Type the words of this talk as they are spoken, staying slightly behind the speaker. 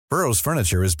Burrow's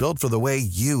furniture is built for the way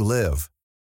you live.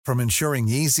 From ensuring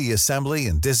easy assembly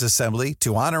and disassembly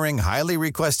to honoring highly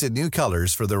requested new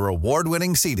colors for their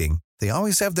award-winning seating, they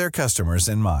always have their customers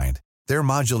in mind. Their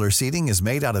modular seating is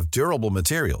made out of durable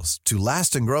materials to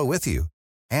last and grow with you.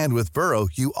 And with Burrow,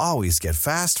 you always get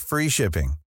fast, free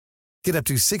shipping. Get up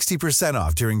to 60%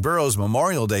 off during Burrow's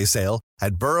Memorial Day sale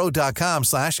at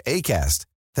burrow.com/ACAST.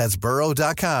 That's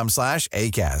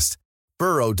burrow.com/ACAST.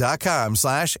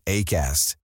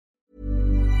 burrow.com/ACAST.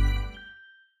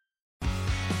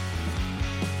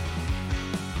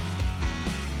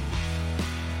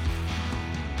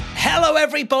 Hello,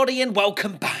 everybody, and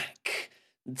welcome back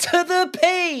to the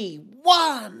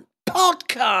P1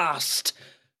 podcast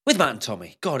with Matt and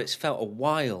Tommy. God, it's felt a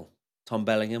while, Tom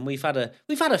Bellingham. We've had a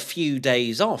few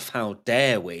days off. How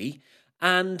dare we?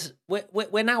 And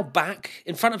we're now back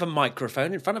in front of a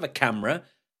microphone, in front of a camera,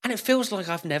 and it feels like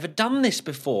I've never done this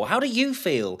before. How do you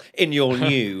feel in your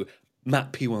new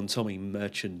Matt P1 Tommy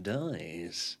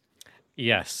merchandise?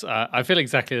 Yes, I feel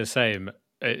exactly the same.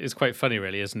 It's quite funny,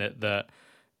 really, isn't it, that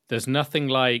there's nothing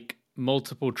like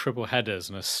multiple triple headers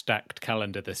and a stacked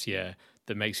calendar this year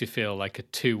that makes you feel like a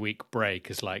 2-week break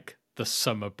is like the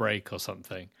summer break or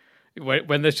something.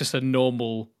 When there's just a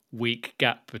normal week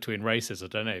gap between races, I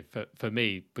don't know, for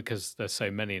me, because there's so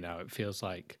many now, it feels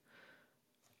like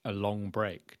a long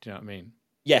break. Do you know what I mean?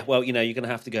 Yeah, well, you're going to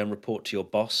have to go and report to your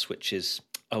boss, which is,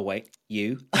 oh, wait,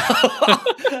 you.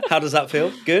 How does that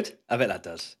feel? Good? I bet that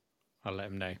does. I'll let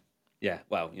him know. Yeah,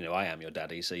 well, I am your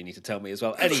daddy, so you need to tell me as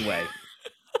well. Anyway,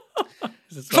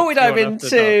 before we dive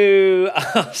into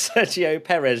our Sergio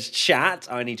Perez chat,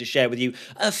 I need to share with you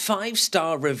a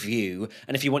 5-star review.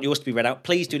 And if you want yours to be read out,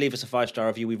 please do leave us a 5-star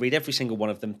review. We read every single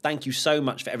one of them. Thank you so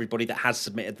much for everybody that has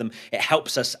submitted them. It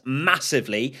helps us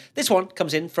massively. This one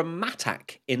comes in from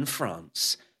Matak in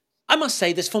France. I must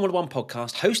say, this Formula One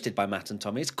podcast, hosted by Matt and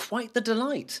Tommy, is quite the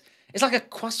delight. It's like a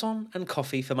croissant and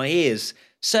coffee for my ears,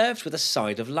 served with a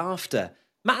side of laughter.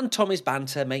 Matt and Tommy's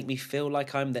banter make me feel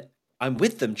like I'm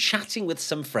with them, chatting with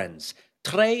some friends.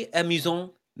 Très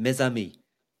amusant, mes amis.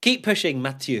 Keep pushing,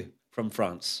 Mathieu from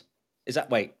France. Is that,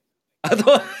 wait?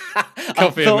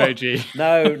 Coffee emoji.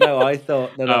 I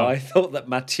thought Oh. I thought that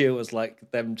Mathieu was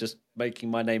like them just making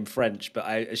my name French, but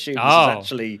I assume this is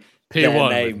actually their P1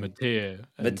 name. with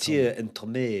Mathieu and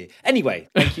Tomé. Anyway,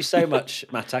 thank you so much,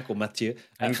 Matak or Mathieu,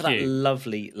 for that you.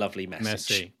 lovely, lovely message.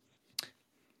 Merci.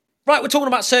 Right, we're talking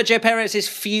about Sergio Perez's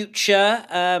future,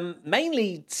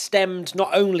 mainly stemmed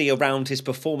not only around his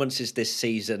performances this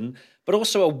season, but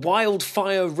also a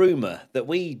wildfire rumour that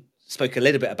we spoke a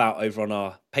little bit about over on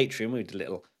our Patreon. We did a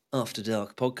little After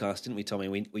Dark podcast, didn't we, Tommy?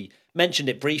 We mentioned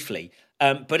it briefly,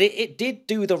 but it did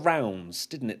do the rounds,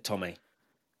 didn't it, Tommy?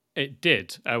 It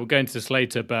did. We'll go into this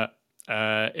later, but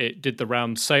it did the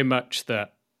rounds so much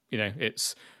that,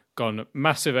 it's gone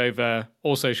massive over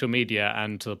all social media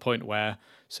and to the point where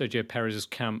Sergio Perez's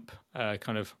camp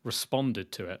kind of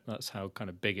responded to it. That's how kind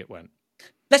of big it went.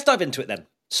 Let's dive into it then.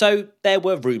 So there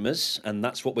were rumours, and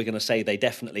that's what we're going to say they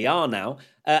definitely are now,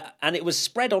 and it was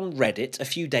spread on Reddit a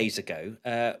few days ago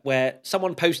where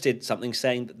someone posted something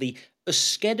saying that the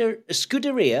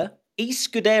Scuderia,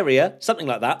 something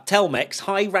like that, Telmex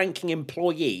high-ranking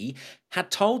employee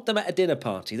had told them at a dinner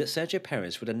party that Sergio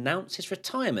Perez would announce his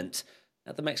retirement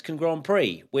at the Mexican Grand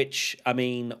Prix, which, I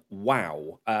mean,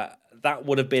 wow. That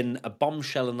would have been a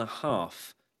bombshell and a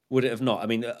half, would it have not? I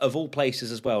mean, of all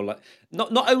places as well, like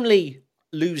not only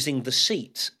losing the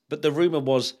seat, but the rumour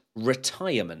was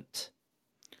retirement.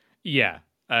 Yeah.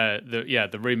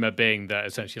 The rumor being that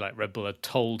essentially like Red Bull had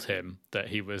told him that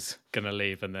he was going to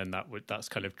leave, and then that's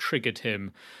kind of triggered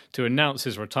him to announce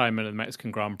his retirement at the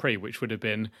Mexican Grand Prix, which would have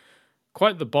been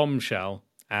quite the bombshell.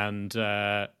 And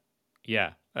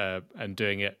and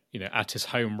doing it, at his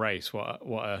home race.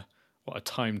 What a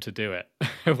time to do it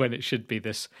when it should be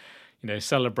this,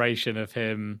 celebration of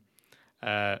him.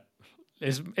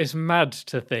 It's mad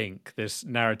to think this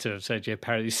narrative of Sergio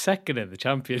Perez, he's second in the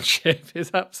championship,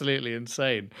 is absolutely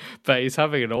insane. But he's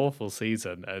having an awful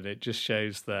season, and it just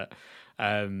shows that,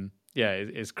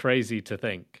 it's crazy to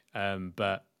think.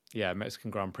 But yeah,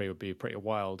 Mexican Grand Prix would be pretty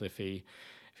wild if he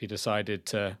decided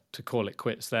to call it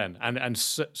quits then, and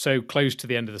so close to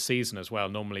the end of the season as well.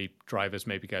 Normally drivers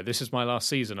maybe go, this is my last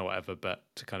season or whatever, but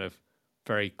to kind of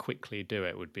very quickly do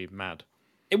it would be mad.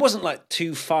 It wasn't like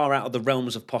too far out of the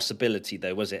realms of possibility,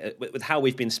 though, was it? With how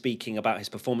we've been speaking about his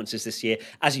performances this year,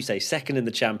 as you say, second in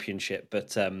the championship,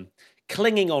 but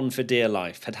clinging on for dear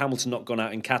life. Had Hamilton not gone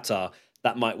out in Qatar,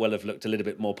 that might well have looked a little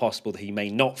bit more possible that he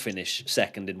may not finish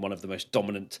second in one of the most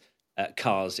dominant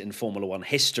cars in Formula One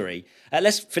history.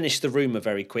 Let's finish the rumour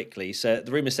very quickly. So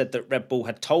the rumour said that Red Bull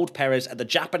had told Perez at the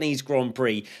Japanese Grand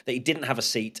Prix that he didn't have a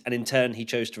seat, and in turn he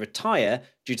chose to retire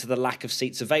due to the lack of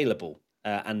seats available,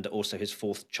 and also his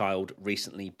fourth child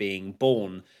recently being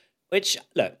born. Which,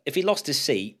 look, if he lost his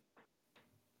seat,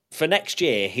 for next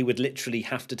year he would literally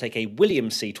have to take a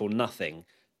Williams seat or nothing.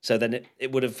 So then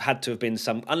it would have had to have been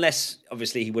some, unless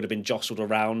obviously he would have been jostled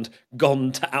around,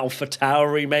 gone to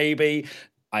AlphaTauri maybe.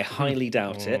 I highly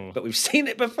doubt it, but we've seen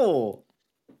it before.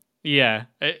 Yeah,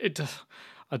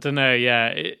 I don't know.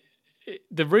 Yeah,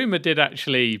 the rumor did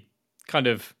actually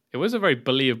it was a very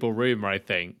believable rumor, I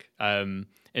think,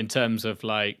 in terms of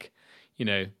like,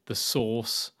 the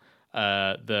source,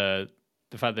 the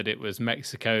fact that it was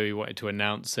Mexico, he wanted to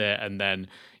announce it, and then,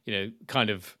 kind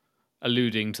of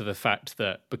alluding to the fact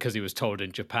that because he was told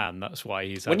in Japan, that's why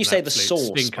he's when you say the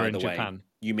source, by in the way, Japan.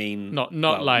 You mean not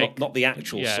the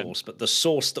actual source, but the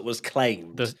source that was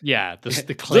claimed. The claimed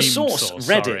the source,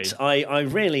 Reddit. Sorry. I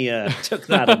really took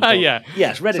that. And thought, yeah,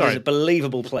 yes, Reddit is a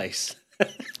believable place.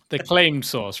 The claimed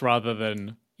source, rather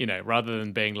than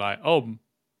being like, oh,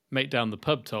 mate down the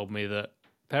pub told me that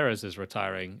Perez is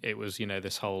retiring. It was,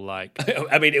 this whole like.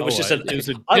 I mean, it was just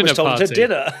I was told party. To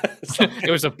dinner.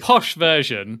 It was a posh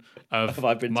version of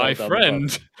my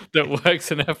friend that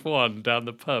works in F1 down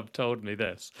the pub told me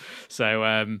this. So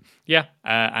and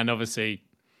obviously,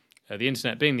 the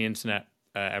internet being the internet,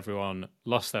 everyone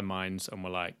lost their minds and were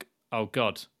like, "Oh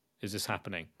God, is this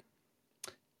happening?"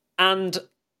 And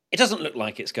it doesn't look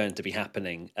like it's going to be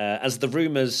happening. As the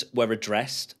rumours were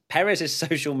addressed, Perez's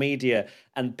social media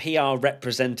and PR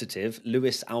representative,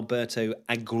 Luis Alberto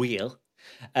Aguirre,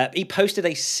 he posted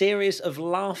a series of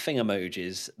laughing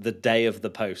emojis the day of the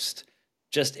post.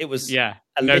 It was a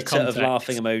litter of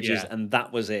laughing emojis, and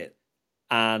that was it.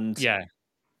 And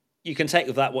you can take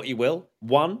of that what you will.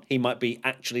 One, he might be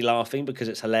actually laughing because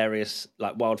it's hilarious,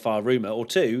 like wildfire rumour. Or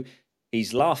two,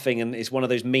 he's laughing and it's one of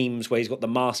those memes where he's got the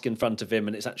mask in front of him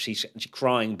and it's actually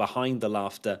crying behind the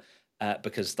laughter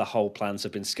because the whole plans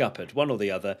have been scuppered. One or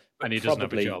the other. And he doesn't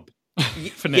have a job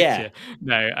for next year.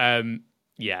 No,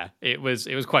 it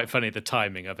was quite funny, the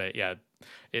timing of it. Yeah,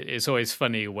 it's always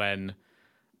funny when...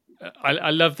 I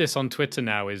love this on Twitter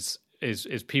now is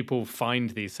people find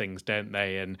these things, don't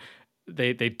they? And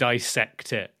they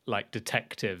dissect it like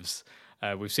detectives.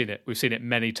 We've seen it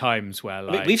many times where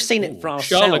like we've seen it for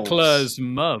ourselves. Charles Leclerc's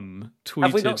mum tweeted.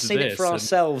 Have we not seen it for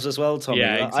ourselves as well, Tommy?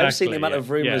 Yeah, exactly, I've seen the amount of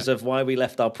rumours of why we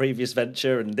left our previous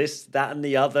venture and this, that, and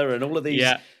the other, and all of these.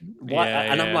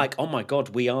 And I'm like, oh my God,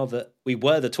 we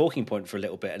were the talking point for a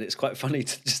little bit, and it's quite funny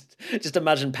to just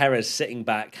imagine Perez sitting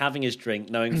back, having his drink,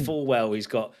 knowing full well he's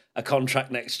got a contract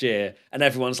next year, and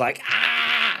everyone's like,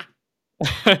 ah.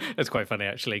 That's quite funny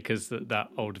actually, because that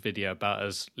old video about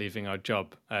us leaving our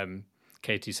job.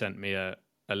 Katie sent me a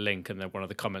link, and then one of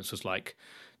the comments was like,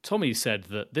 Tommy said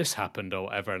that this happened or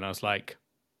whatever. And I was like,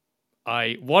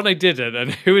 I didn't.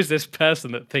 And who is this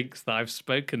person that thinks that I've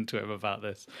spoken to him about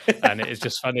this? And it is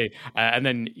just funny. And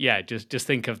then, just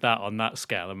think of that on that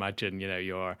scale. Imagine,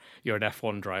 you're an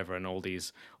F1 driver and all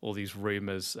these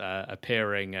rumors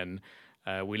appearing. And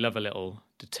we love a little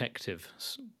detective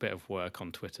bit of work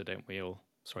on Twitter, don't we all?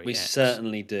 We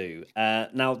certainly do.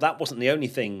 Now, that wasn't the only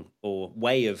thing or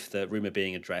way of the rumour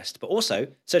being addressed, but also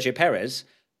Sergio Perez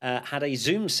had a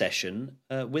Zoom session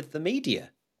with the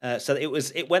media. So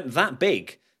it went that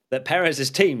big that Perez's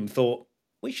team thought,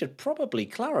 we should probably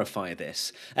clarify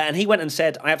this. And he went and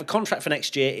said, I have a contract for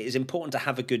next year. It is important to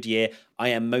have a good year. I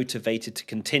am motivated to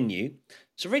continue.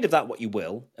 So read of that what you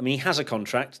will. I mean, he has a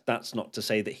contract. That's not to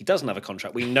say that he doesn't have a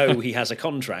contract. We know he has a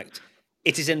contract.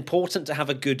 It is important to have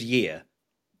a good year.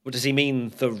 Well, does he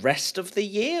mean the rest of the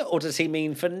year, or does he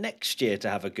mean for next year to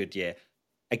have a good year?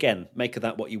 Again, make of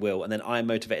that what you will. And then I am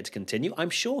motivated to continue. I'm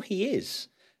sure he is.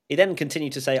 He then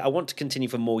continued to say, I want to continue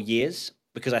for more years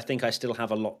because I think I still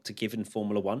have a lot to give in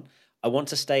Formula One. I want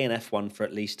to stay in F1 for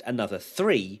at least another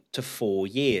 3 to 4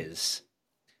 years.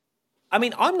 I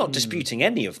mean, I'm not disputing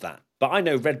any of that, but I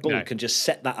know Red Bull can just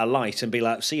set that alight and be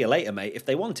like, see you later, mate, if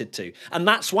they wanted to. And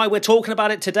that's why we're talking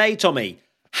about it today, Tommy.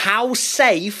 How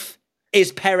safe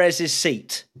is Perez's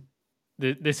seat?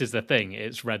 This is the thing.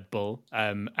 It's Red Bull.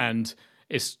 And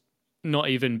it's not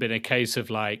even been a case of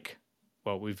like,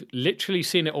 well, we've literally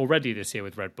seen it already this year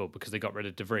with Red Bull because they got rid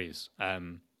of De Vries.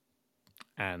 And,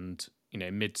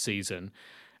 mid-season,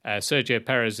 Sergio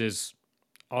Perez is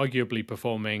arguably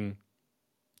performing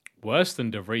worse than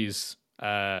De Vries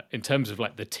in terms of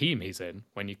like the team he's in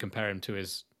when you compare him to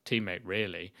his teammate,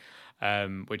 really,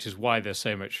 which is why there's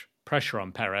so much pressure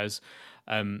on Perez.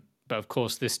 But of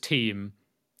course, this team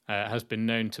has been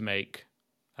known to make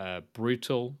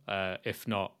brutal, if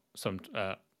not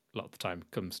a lot of the time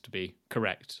comes to be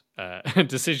correct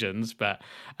decisions, but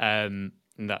and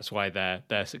that's why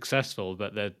they're successful.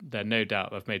 But they're no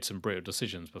doubt have made some brutal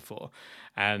decisions before,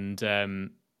 and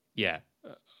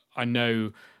I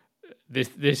know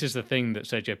this is the thing that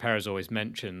Sergio Perez always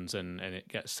mentions, and it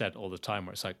gets said all the time,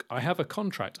 where it's like, I have a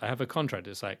contract.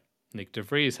 It's like Nick de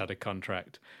Vries had a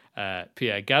contract,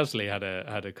 Pierre Gasly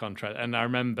had a contract, and I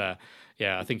remember,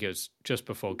 I think it was just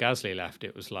before Gasly left.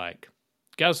 It was like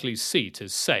Gasly's seat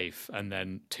is safe, and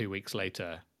then 2 weeks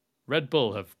later, Red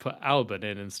Bull have put Albon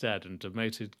in instead and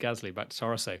demoted Gasly back to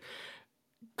Toro Rosso.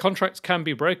 Contracts can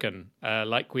be broken,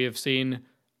 like we have seen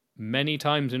many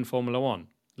times in Formula One.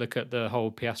 Look at the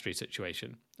whole Piastri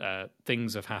situation.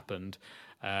 Things have happened,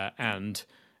 and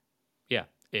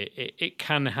it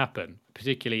can happen,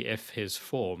 particularly if his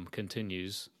form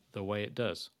continues the way it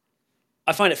does.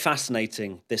 I find it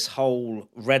fascinating, this whole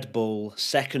Red Bull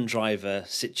second driver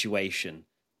situation,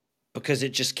 because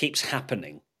it just keeps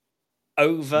happening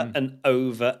over and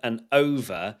over and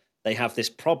over. They have this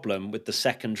problem with the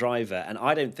second driver, and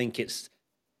I don't think it's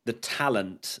the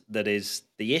talent that is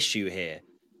the issue here.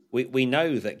 We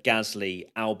know that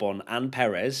Gasly, Albon and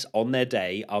Perez on their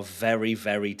day are very,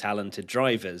 very talented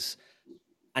drivers.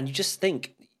 And you just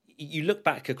think, you look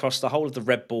back across the whole of the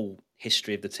Red Bull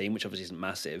history of the team, which obviously isn't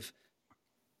massive,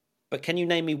 but can you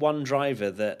name me one driver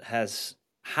that has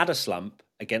had a slump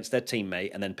against their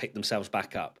teammate and then picked themselves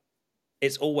back up?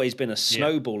 It's always been a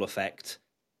snowball effect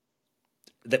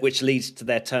which leads to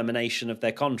their termination of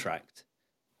their contract.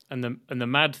 And the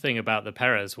mad thing about the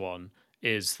Perez one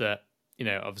is that,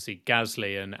 obviously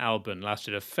Gasly and Albon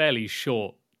lasted a fairly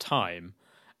short time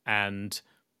and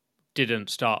didn't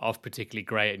start off particularly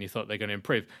great, and you thought they're going to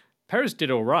improve. Perez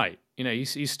did all right.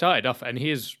 He started off, and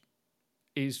he's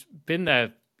been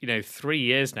there, 3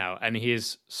 years now, and he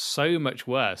is so much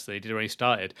worse than he did when he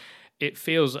started. It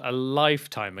feels a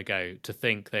lifetime ago to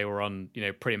think they were on,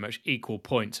 pretty much equal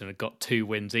points and had got 2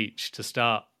 wins each to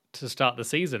start the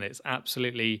season. It's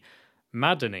absolutely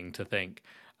maddening to think.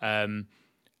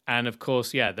 And of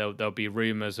course, there'll be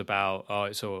rumours about,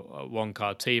 it's a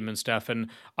one-car team and stuff.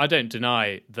 And I don't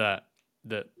deny that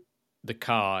the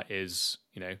car is,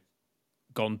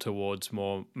 gone towards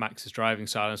more Max's driving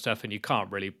style and stuff. And you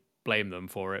can't really blame them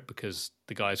for it, because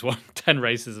the guys won 10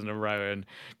 races in a row and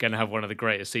going to have one of the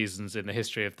greatest seasons in the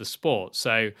history of the sport.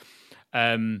 So,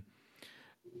 and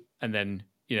then,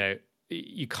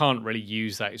 you can't really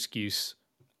use that excuse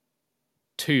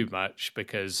too much,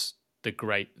 because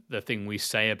the thing we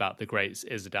say about the greats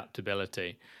is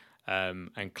adaptability.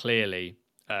 And clearly,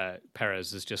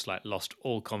 Perez has just lost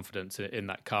all confidence in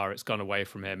that car. It's gone away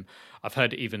from him. I've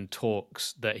heard even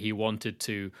talks that he wanted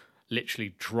to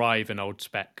literally drive an old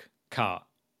spec car,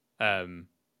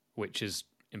 which is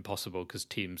impossible because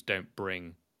teams don't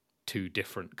bring 2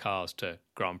 different cars to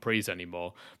Grand Prix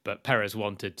anymore. But Perez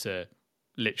wanted to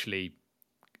literally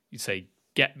say,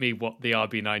 get me what the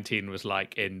RB19 was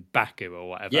like in Baku or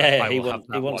whatever. Yeah, he wants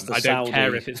the I don't Saudi.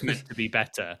 care if it's meant to be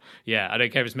better. Yeah, I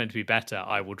don't care if it's meant to be better.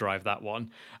 I will drive that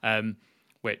one.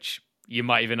 Which you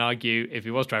might even argue, if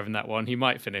he was driving that one, he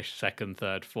might finish 2nd,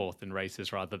 3rd, 4th in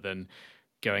races rather than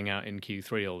going out in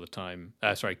Q3 all the time.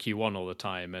 Q1 all the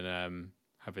time and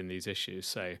having these issues.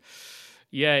 So,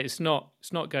 yeah, it's not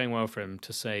going well for him,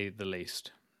 to say the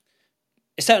least.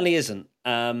 It certainly isn't.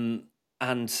 And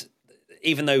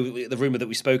even though the rumour that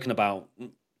we've spoken about,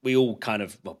 we all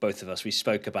both of us, we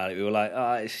spoke about it. We were like,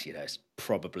 it's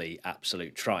probably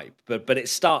absolute tripe. But it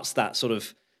starts that sort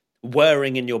of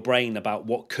whirring in your brain about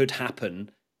what could happen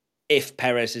if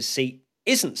Perez's seat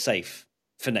isn't safe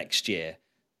for next year.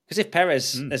 Because if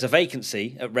Perez, there's a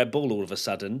vacancy at Red Bull all of a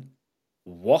sudden,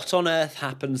 what on earth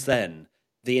happens then?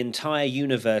 The entire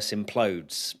universe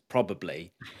implodes,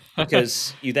 probably.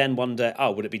 Because you then wonder,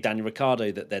 would it be Daniel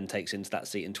Ricciardo that then takes into that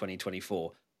seat in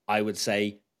 2024? I would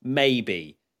say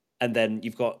maybe. And then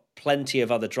you've got plenty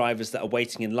of other drivers that are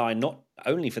waiting in line, not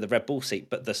only for the Red Bull seat,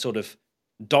 but the sort of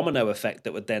domino effect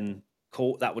that would then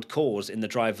cause in the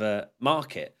driver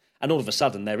market. And all of a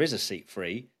sudden, there is a seat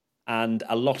free, and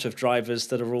a lot of drivers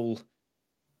that are all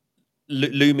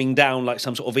looming down like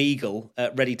some sort of eagle,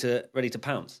 ready to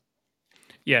pounce.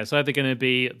 Yeah, it's either going to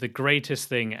be the greatest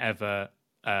thing ever,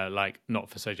 not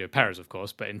for Sergio Perez, of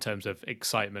course, but in terms of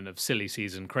excitement of silly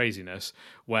season craziness,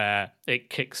 where it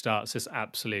kickstarts this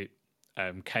absolute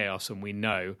chaos. And we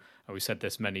know, and we said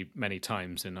this many, many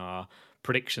times in our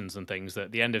predictions and things, that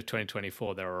at the end of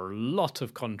 2024, there are a lot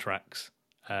of contracts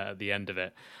at the end of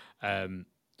it.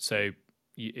 So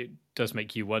it does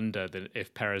make you wonder that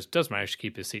if Perez does manage to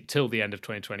keep his seat till the end of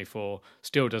 2024,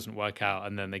 still doesn't work out,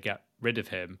 and then they get rid of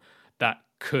him, that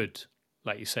could,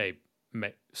 like you say,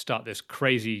 start this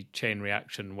crazy chain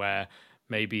reaction where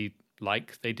maybe,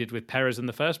 like they did with Perez in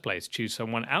the first place, choose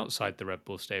someone outside the Red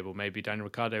Bull stable. Maybe Daniel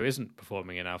Ricciardo isn't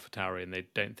performing in AlphaTauri and they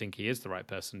don't think he is the right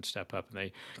person to step up, and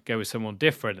they go with someone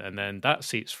different, and then that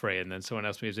seat's free, and then someone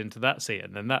else moves into that seat,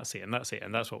 and then that seat, and that seat.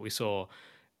 And that's what we saw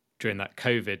during that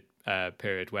COVID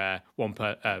period where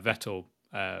Vettel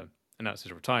announced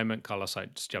his retirement, Carlos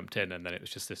Sainz jumped in, and then it was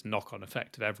just this knock-on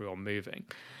effect of everyone moving.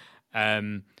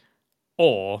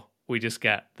 Or we just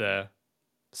get the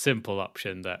simple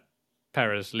option that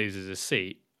Perez loses his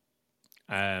seat,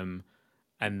 and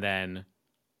then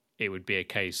it would be a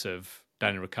case of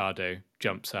Daniel Ricciardo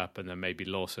jumps up, and then maybe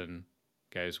Lawson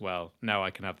goes, well, now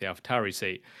I can have the AlphaTauri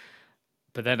seat.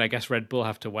 But then I guess Red Bull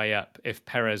have to weigh up, if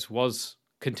Perez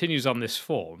continues on this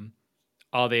form,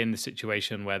 are they in the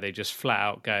situation where they just flat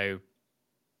out go,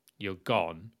 you're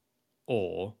gone,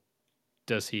 or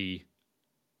does he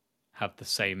have the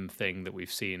same thing that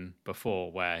we've seen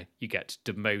before where you get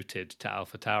demoted to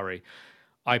AlphaTauri?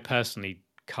 I personally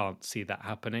can't see that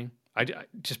happening.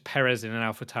 Just Perez in an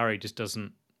AlphaTauri just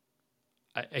doesn't.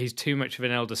 He's too much of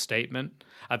an elder statesman.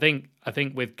 I think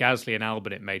with Gasly and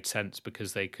Albon it made sense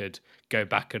because they could go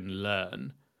back and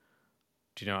learn.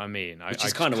 Do you know what I mean? Which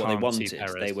is kind of what they wanted.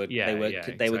 They were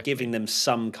exactly. giving them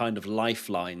some kind of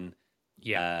lifeline.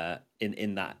 Yeah.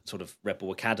 In that sort of Red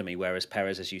Bull academy, whereas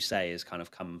Perez, as you say, has kind of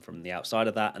come from the outside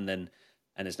of that, and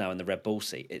is now in the Red Bull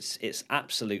seat. It's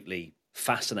absolutely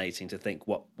fascinating to think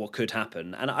what could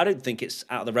happen, and I don't think it's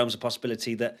out of the realms of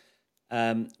possibility that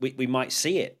we might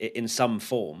see it in some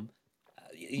form.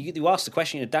 You asked the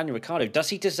question of Daniel Ricciardo: does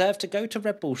he deserve to go to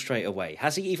Red Bull straight away?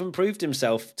 Has he even proved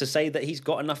himself to say that he's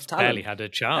got enough talent? Barely had a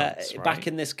chance back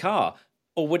in this car.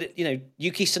 Or would it,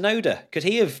 Yuki Tsunoda, could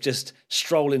he have just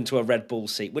strolled into a Red Bull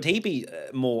seat? Would he be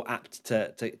more apt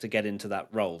to get into that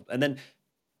role? And then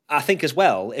I think as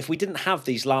well, if we didn't have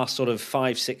these last sort of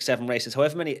 5, 6, 7 races,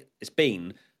 however many it's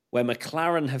been, where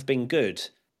McLaren have been good,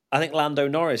 I think Lando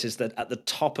Norris is at the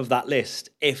top of that list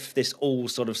if this all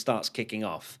sort of starts kicking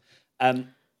off. And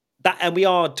we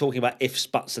are talking about ifs,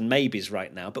 buts and maybes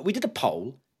right now, but we did a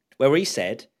poll where we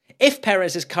said, if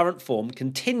Perez's current form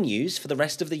continues for the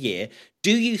rest of the year,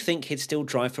 do you think he'd still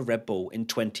drive for Red Bull in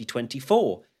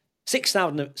 2024?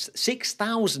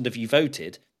 6,000 of you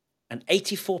voted, and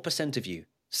 84% of you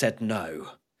said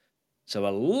no. So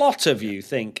a lot of you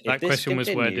think that if this question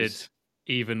continues, was worded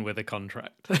even with a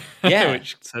contract. Yeah.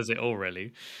 Which says it all,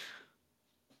 really.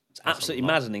 It's absolutely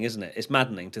maddening, isn't it? It's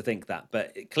maddening to think that.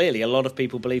 But clearly a lot of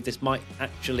people believe this might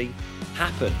actually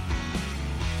happen.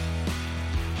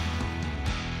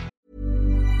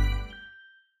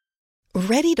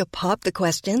 Ready to pop the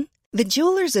question? The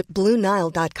jewelers at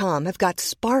BlueNile.com have got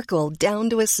sparkle down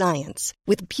to a science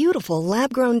with beautiful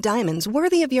lab-grown diamonds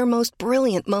worthy of your most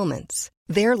brilliant moments.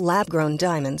 Their lab-grown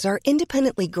diamonds are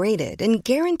independently graded and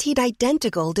guaranteed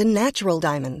identical to natural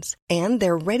diamonds, and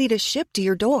they're ready to ship to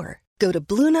your door. Go to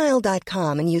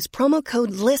BlueNile.com and use promo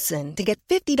code LISTEN to get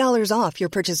 $50 off your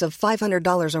purchase of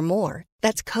 $500 or more.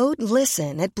 That's code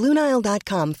LISTEN at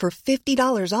BlueNile.com for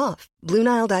 $50 off.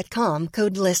 BlueNile.com,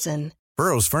 code LISTEN.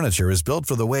 Burrow's furniture is built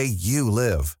for the way you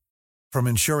live. From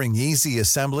ensuring easy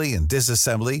assembly and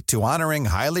disassembly to honoring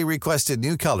highly requested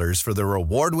new colors for their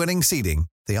award-winning seating,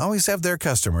 they always have their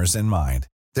customers in mind.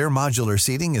 Their modular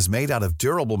seating is made out of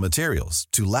durable materials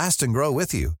to last and grow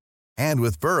with you. And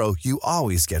with Burrow, you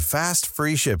always get fast,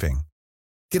 free shipping.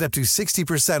 Get up to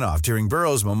 60% off during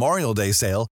Burrow's Memorial Day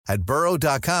sale at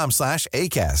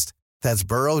burrow.com/ACAST. That's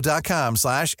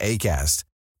burrow.com/ACAST.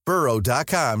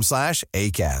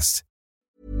 burrow.com/ACAST.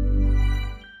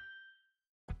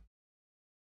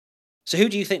 So who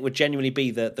do you think would genuinely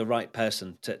be the right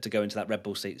person to go into that Red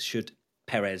Bull seat should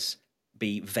Perez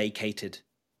be vacated?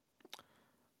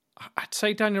 I'd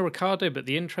say Daniel Ricciardo, but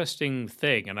the interesting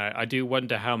thing, and I do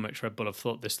wonder how much Red Bull have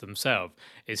thought this themselves,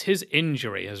 is his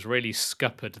injury has really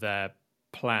scuppered their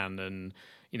plan. And,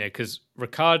 because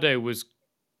Ricciardo was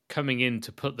coming in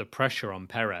to put the pressure on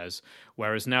Perez,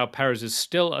 whereas now Perez is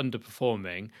still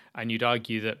underperforming, and you'd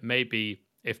argue that maybe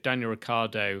if Daniel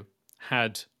Ricciardo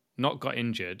had not got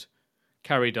injured,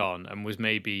 carried on and was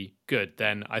maybe good,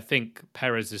 then I think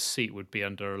Perez's seat would be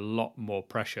under a lot more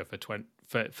pressure for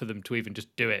them to even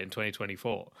just do it in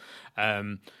 2024.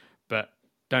 But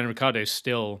Daniel Ricciardo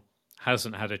still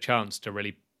hasn't had a chance to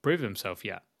really prove himself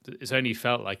yet. It's only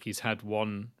felt like he's had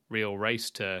one real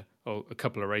race or a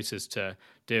couple of races to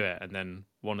do it, and then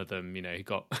one of them, he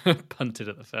got punted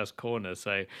at the first corner.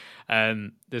 So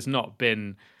there's not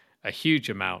been a huge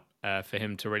amount for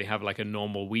him to really have like a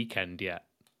normal weekend yet.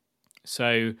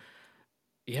 So,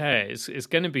 yeah, it's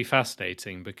going to be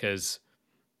fascinating because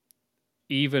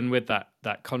even with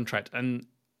that contract, and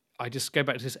I just go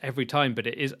back to this every time, but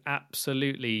it is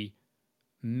absolutely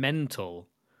mental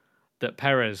that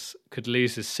Perez could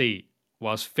lose his seat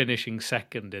whilst finishing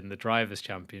second in the Drivers'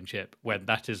 Championship when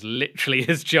that is literally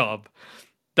his job.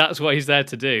 That's what he's there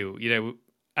to do,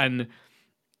 and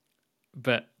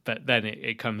but then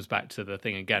it comes back to the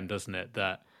thing again, doesn't it?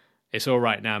 That it's all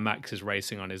right now Max is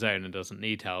racing on his own and doesn't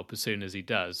need help. As soon as he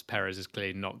does, Perez is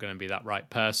clearly not going to be that right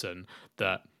person.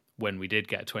 That when we did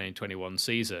get a 2021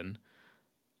 season,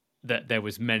 that there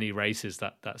was many races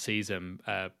that season.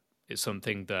 It's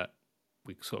something that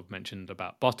we sort of mentioned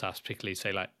about Bottas, particularly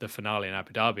say like the finale in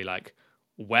Abu Dhabi. Like,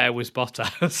 where was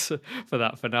Bottas for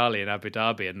that finale in Abu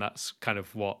Dhabi? And that's kind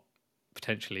of what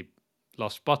potentially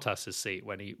lost Bottas's seat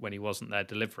when he wasn't there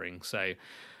delivering. So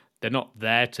they're not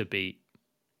there to beat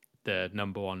the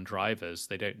number one drivers.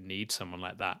 They don't need someone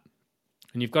like that.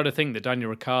 And you've got to think that Daniel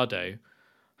Ricciardo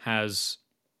has,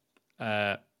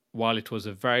 while it was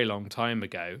a very long time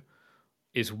ago,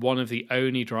 is one of the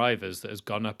only drivers that has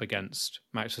gone up against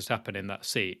Max Verstappen in that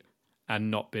seat and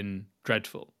not been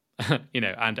dreadful,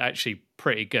 and actually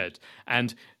pretty good.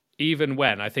 And even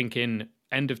when, I think in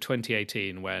end of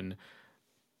 2018, when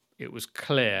it was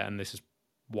clear, and this is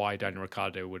why Daniel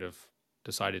Ricciardo would have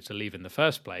decided to leave in the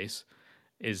first place,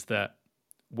 is that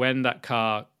when that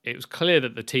car, it was clear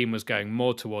that the team was going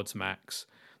more towards Max,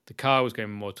 the car was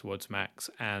going more towards Max,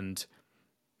 and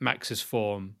Max's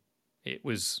form,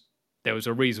 there was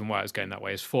a reason why it was going that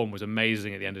way. His form was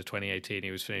amazing at the end of 2018. He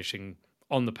was finishing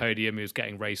on the podium. He was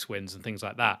getting race wins and things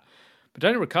like that. But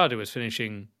Daniel Ricciardo was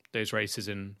finishing those races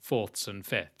in fourths and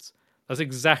fifths. That's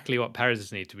exactly what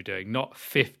Perez need to be doing. Not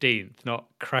 15th, not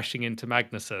crashing into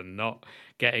Magnussen, not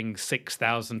getting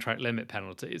 6,000 track limit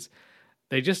penalties.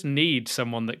 They just need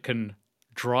someone that can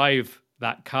drive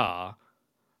that car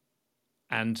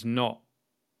and not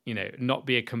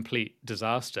be a complete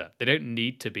disaster. They don't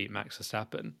need to beat Max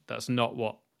Verstappen. That's not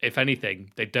what, if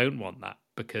anything, they don't want that,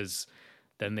 because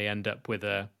then they end up with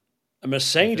a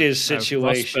Mercedes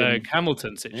situation. Rosberg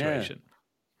Hamilton situation.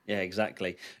 Yeah,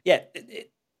 exactly. Yeah,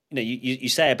 you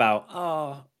say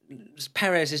about,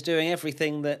 Perez is doing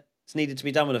everything that's needed to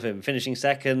be done with him, finishing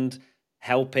second,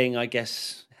 helping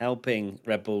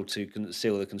Red Bull to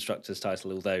seal the Constructors'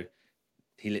 title, although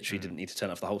he literally didn't need to turn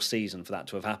off the whole season for that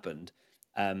to have happened.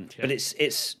 But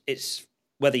it's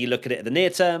whether you look at it at the near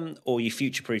term or you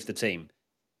future-proof the team.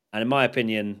 And in my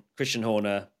opinion, Christian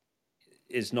Horner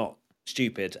is not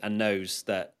stupid and knows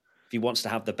that if he wants to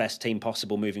have the best team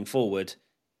possible moving forward,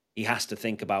 he has to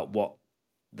think about what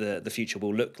the future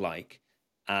will look like.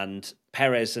 And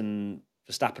Perez and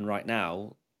Verstappen right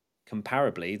now,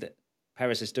 comparably, that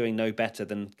Perez is doing no better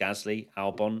than Gasly,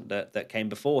 Albon, that came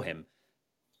before him.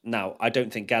 Now, I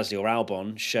don't think Gasly or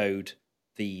Albon showed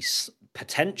the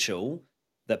potential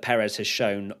that Perez has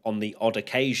shown on the odd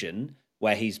occasion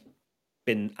where he's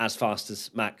been as fast as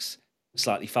Max,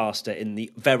 slightly faster in the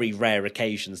very rare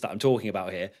occasions that I'm talking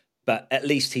about here. But at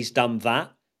least he's done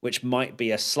that, which might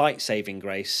be a slight saving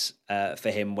grace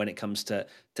for him when it comes to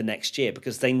next year,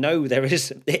 because they know it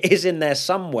is in there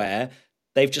somewhere.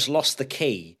 They've just lost the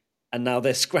key, and now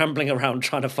they're scrambling around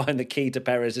trying to find the key to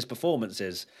Perez's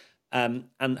performances. And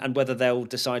whether they'll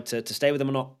decide to stay with him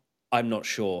or not, I'm not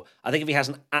sure. I think if he has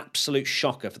an absolute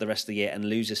shocker for the rest of the year and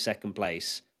loses second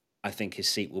place, I think his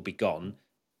seat will be gone.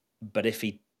 But if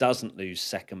he doesn't lose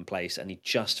second place and he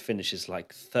just finishes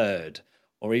like third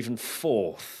or even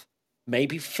fourth,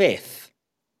 maybe fifth,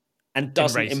 and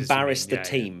doesn't races, embarrass the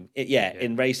team,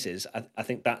 in races, I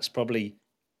think that's probably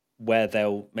where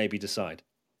they'll maybe decide.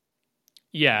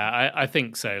 Yeah, I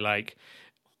think so. Like,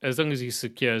 as long as he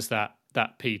secures that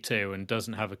P2 and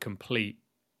doesn't have a complete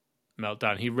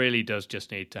meltdown, he really does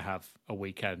just need to have a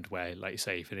weekend where, like you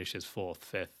say, he finishes fourth,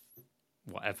 fifth,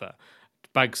 whatever,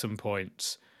 bag some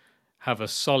points, have a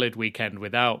solid weekend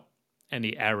without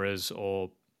any errors or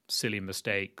silly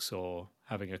mistakes or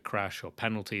having a crash or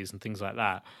penalties and things like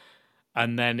that.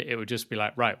 And then it would just be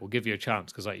like, right, we'll give you a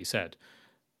chance, because like you said,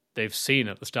 they've seen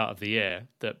at the start of the year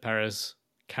that Perez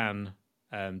can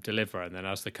deliver, and then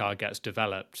as the car gets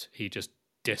developed, he just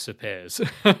disappears.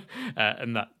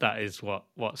 And that is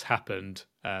what's happened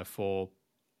it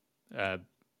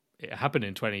happened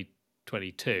in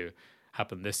 2022,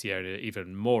 happened this year in an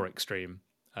even more extreme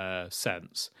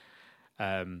sense.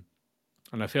 And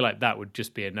I feel like that would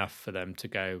just be enough for them to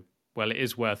go, well, it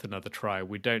is worth another try.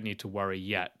 We don't need to worry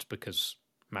yet because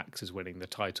Max is winning the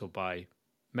title by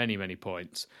many, many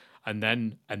points. And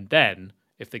then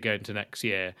if they go into next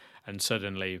year and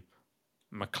suddenly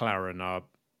McLaren are,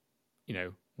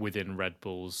 within Red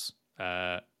Bull's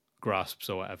grasps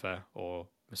or whatever, or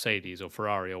Mercedes or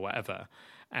Ferrari or whatever,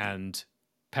 and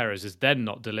Perez is then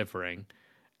not delivering,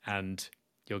 and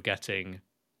you're getting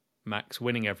Max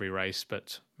winning every race,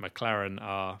 but McLaren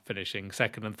are finishing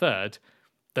second and third,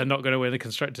 they're not going to win the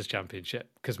Constructors' Championship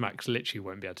because Max literally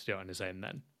won't be able to do it on his own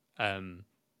then.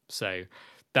 So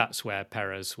that's where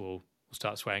Perez will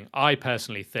start swaying. I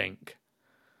personally think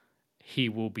he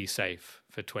will be safe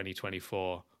for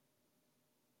 2024.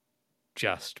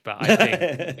 But I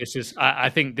think I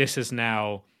think this has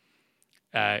now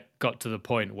got to the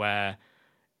point where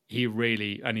he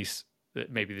really, and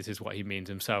maybe this is what he means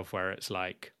himself, where it's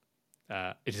like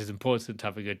it is important to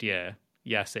have a good year.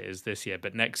 Yes, it is this year,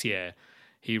 but next year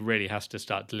he really has to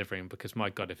start delivering, because my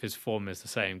God, if his form is the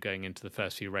same going into the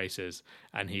first few races,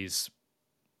 and he's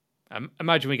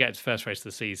imagine we get to the first race of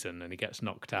the season and he gets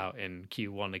knocked out in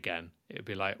Q1 again, it would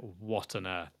be like, what on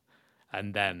earth?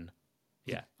 And then,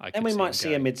 yeah, and we might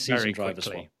see a mid-season driver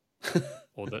swap.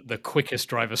 Or the quickest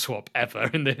driver swap ever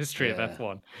in the history of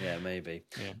F1. Yeah, maybe.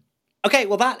 Yeah. Okay,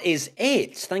 well, that is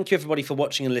it. Thank you, everybody, for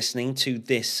watching and listening to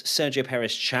this Sergio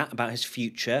Perez chat about his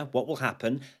future, what will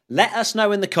happen. Let us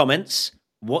know in the comments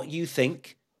what you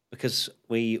think, because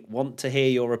we want to hear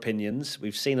your opinions.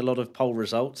 We've seen a lot of poll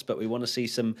results, but we want to see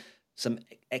some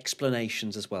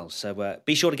explanations as well. So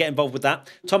be sure to get involved with that.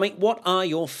 Tommy, what are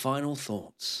your final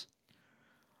thoughts?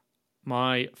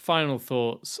 My final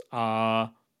thoughts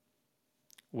are,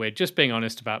 we're just being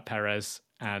honest about Perez,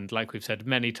 and like we've said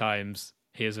many times,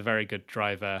 he is a very good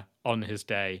driver on his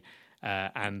day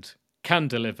and can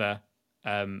deliver.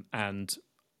 And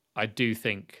I do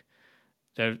think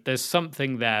there's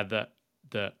something there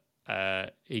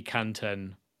that he can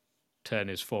turn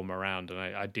his form around, and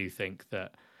I do think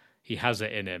that he has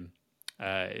it in him.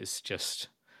 It's just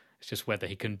whether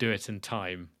he can do it in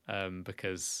time,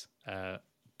 because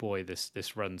boy,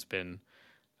 this run's been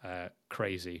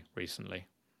crazy recently.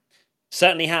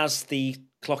 Certainly has. The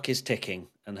clock is ticking,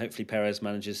 and hopefully Perez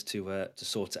manages to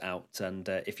sort it out. And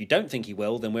if you don't think he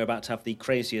will, then we're about to have the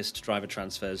craziest driver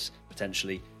transfers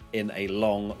potentially in a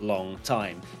long, long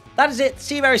time. That is it.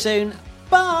 See you very soon.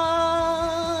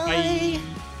 Bye. Bye.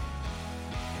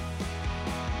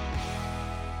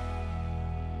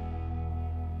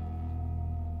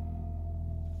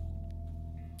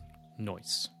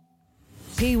 Nice.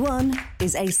 P1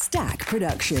 is a Stack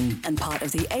production and part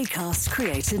of the Acast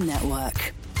Creator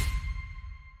Network.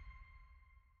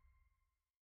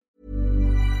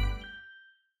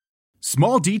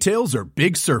 Small details are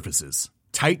big surfaces.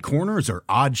 Tight corners are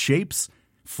odd shapes.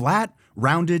 Flat,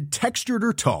 rounded, textured,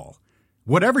 or tall.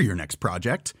 Whatever your next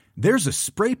project, there's a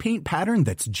spray paint pattern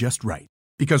that's just right.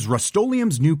 Because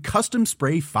Rust-Oleum's new Custom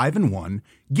Spray 5-in-1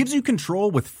 gives you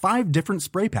control with 5 different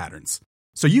spray patterns.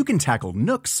 So you can tackle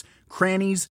nooks,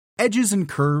 crannies, edges, and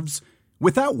curves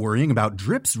without worrying about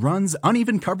drips, runs,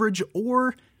 uneven coverage,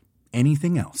 or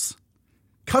anything else.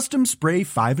 Custom Spray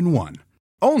 5-in-1.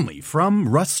 Only from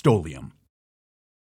Rust-Oleum.